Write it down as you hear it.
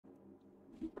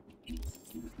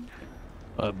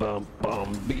Bum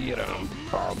bum beatum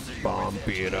bum bum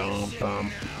beatum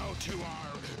bum.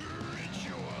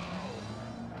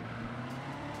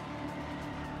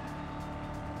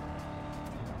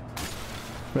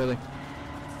 Really?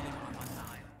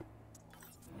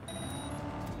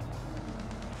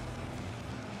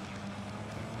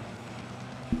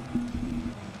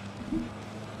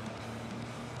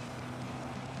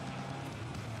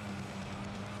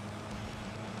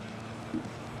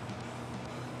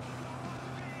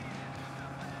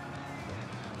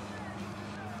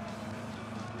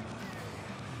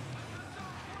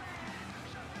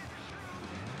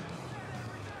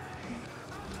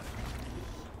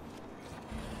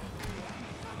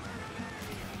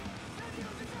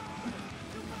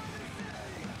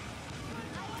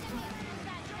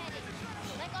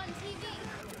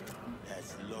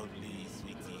 That's lovely,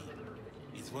 sweetie.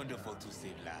 It's wonderful to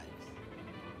save lives.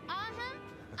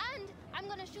 And I'm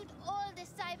gonna shoot all the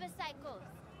cyber psychos.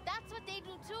 That's what they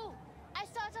do too. I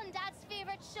saw it on Dad's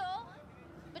favorite show.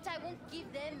 But I won't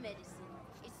give them medicine.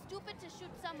 It's stupid to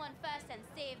shoot someone first and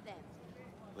save them.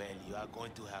 Well, you are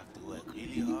going to have to work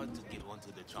really hard to get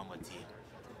onto the trauma team.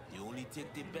 You only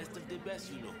take the best of the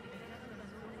best, you know.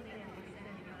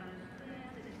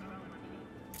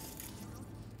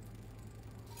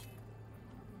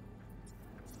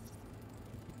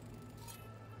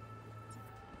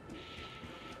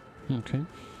 Okay.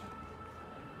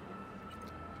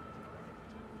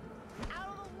 Out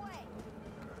of the way!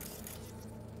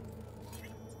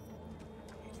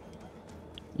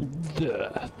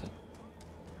 Death.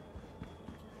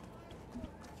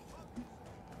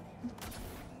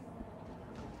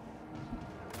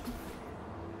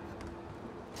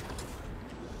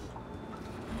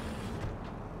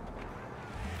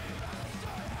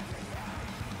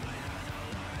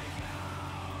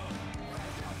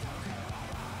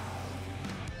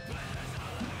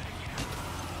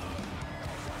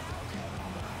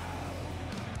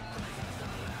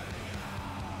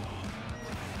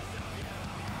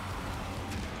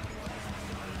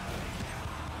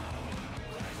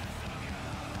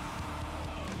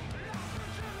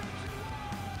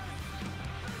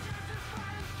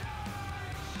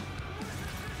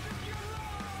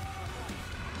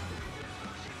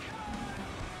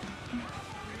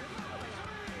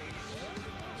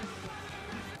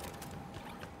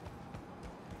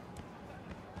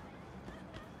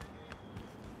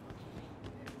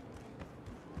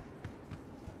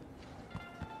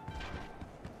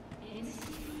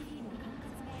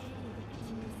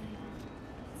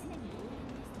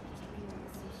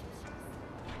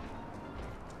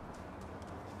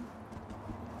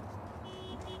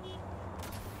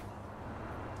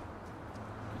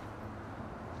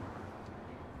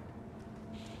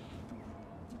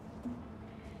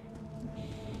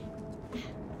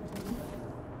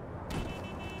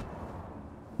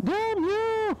 Damn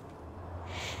you!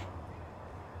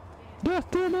 Death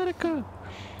to America!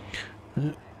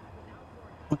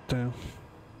 What the hell?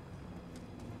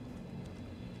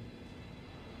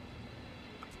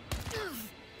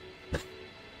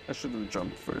 I should have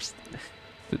jumped first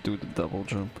to do the double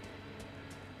jump.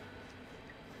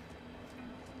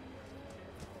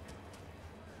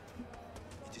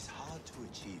 It is hard to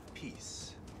achieve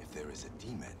peace if there is a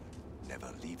demon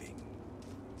never leaving.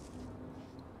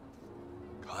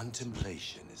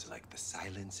 Contemplation is like the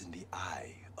silence in the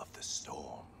eye of the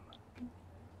storm.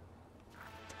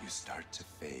 You start to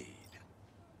fade.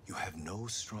 You have no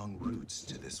strong roots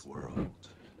to this world.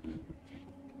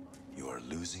 You are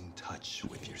losing touch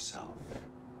with yourself.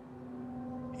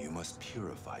 You must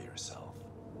purify yourself,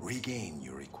 regain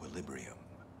your equilibrium.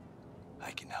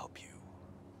 I can help you.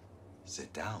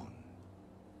 Sit down.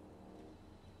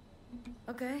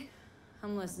 Okay,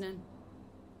 I'm listening.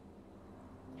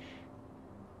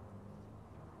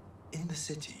 In the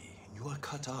city, you are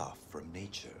cut off from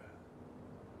nature.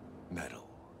 Metal,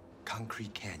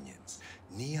 concrete canyons,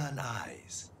 neon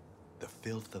eyes. The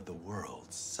filth of the world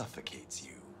suffocates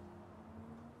you.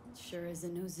 Sure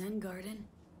isn't no Zen garden.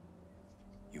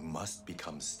 You must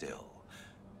become still.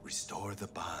 Restore the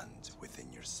bond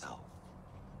within yourself.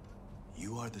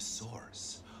 You are the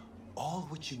source. All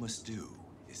which you must do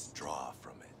is draw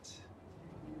from it.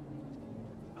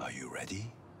 Are you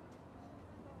ready?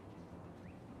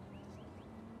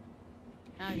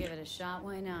 I'll give it a shot,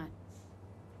 why not?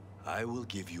 I will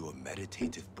give you a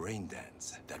meditative brain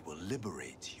dance that will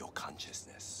liberate your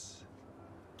consciousness.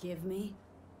 Give me?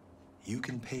 You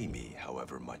can pay me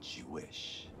however much you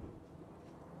wish.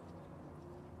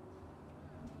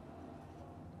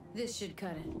 This should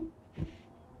cut it.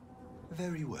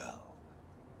 Very well.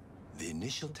 The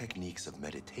initial techniques of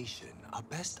meditation are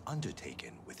best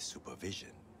undertaken with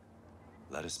supervision.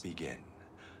 Let us begin.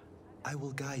 I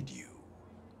will guide you.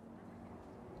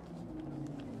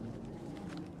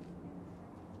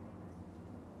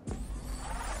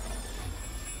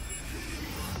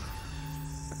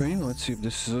 Okay, let's see if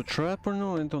this is a trap or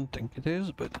no. I don't think it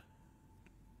is, but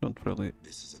don't really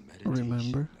This is a meditation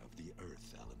remember. of the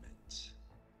earth element.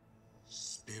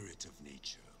 Spirit of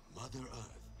nature, Mother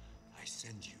Earth, I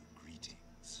send you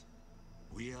greetings.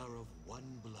 We are of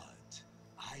one blood.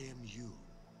 I am you.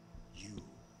 You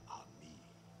are me.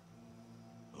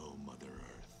 Oh, Mother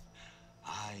Earth,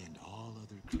 I and all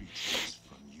other creatures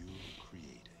from you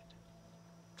created.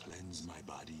 Cleanse my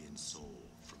body and soul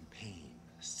from pain,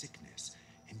 sickness,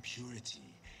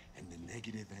 impurity, and the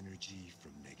negative energy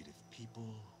from negative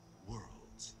people,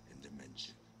 worlds, and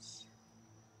dimensions.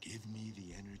 Give me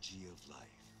the energy of life.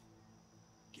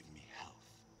 Give me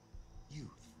health,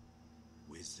 youth,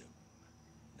 wisdom,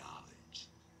 knowledge,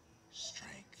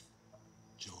 strength,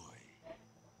 joy,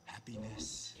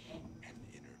 happiness, and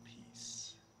inner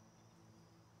peace.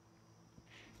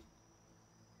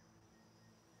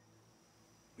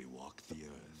 We walk the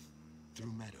earth,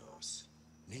 through meadows,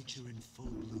 nature in full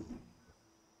bloom.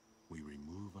 We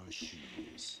remove our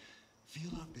shoes,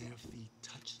 feel our bare feet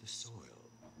touch the soil.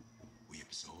 We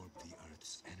absorb the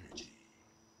earth's energy.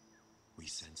 We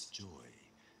sense joy,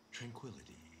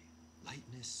 tranquility,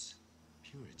 lightness,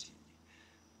 purity,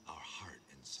 our heart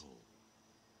and soul.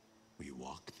 We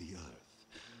walk the earth.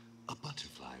 A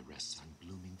butterfly rests on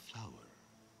blooming flower.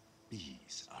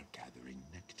 Bees are gathering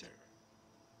nectar.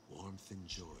 Warmth and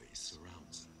joy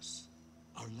surrounds us.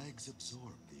 Our legs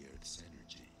absorb the earth's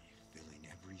energy, filling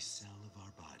every cell of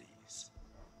our bodies.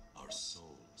 Our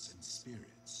souls and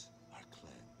spirits are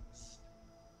cleansed.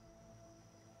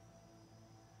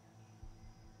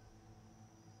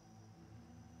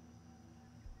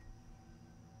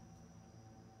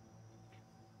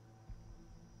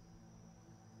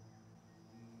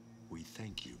 We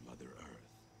thank you, Mother Earth,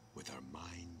 with our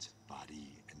mind,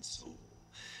 body, and soul.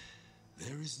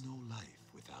 There is no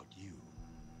life without you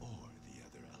or the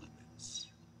other elements.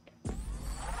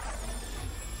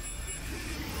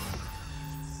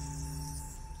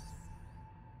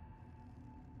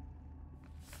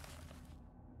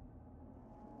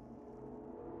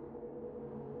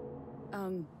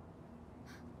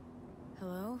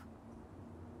 Hello?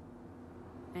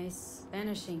 Nice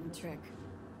vanishing trick.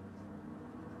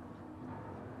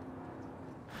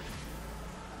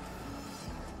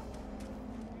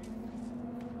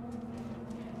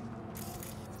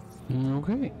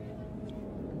 Okay.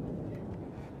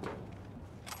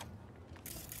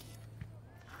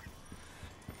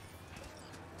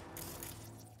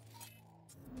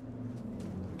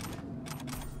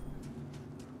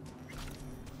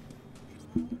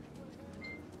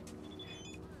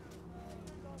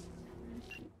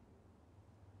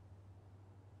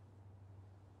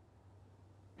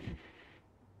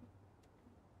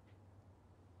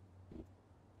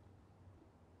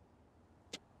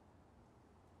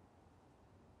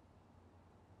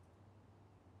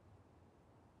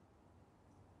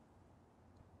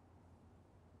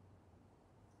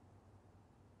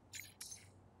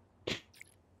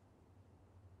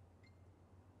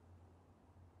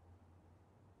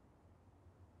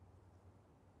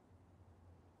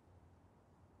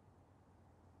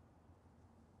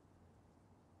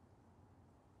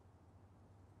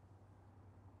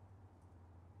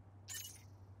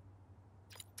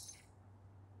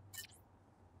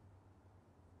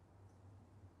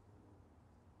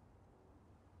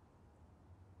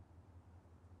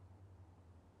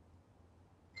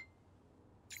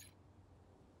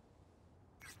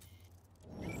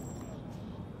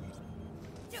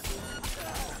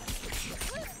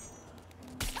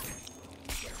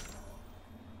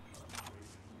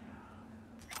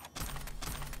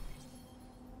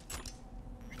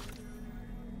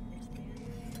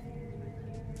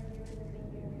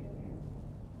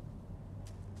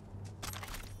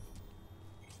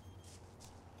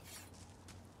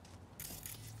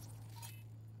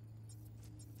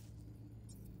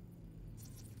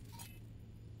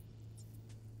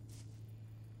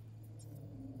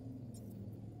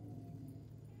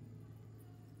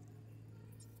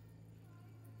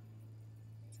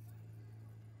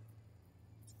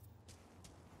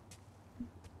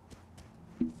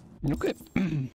 Okay.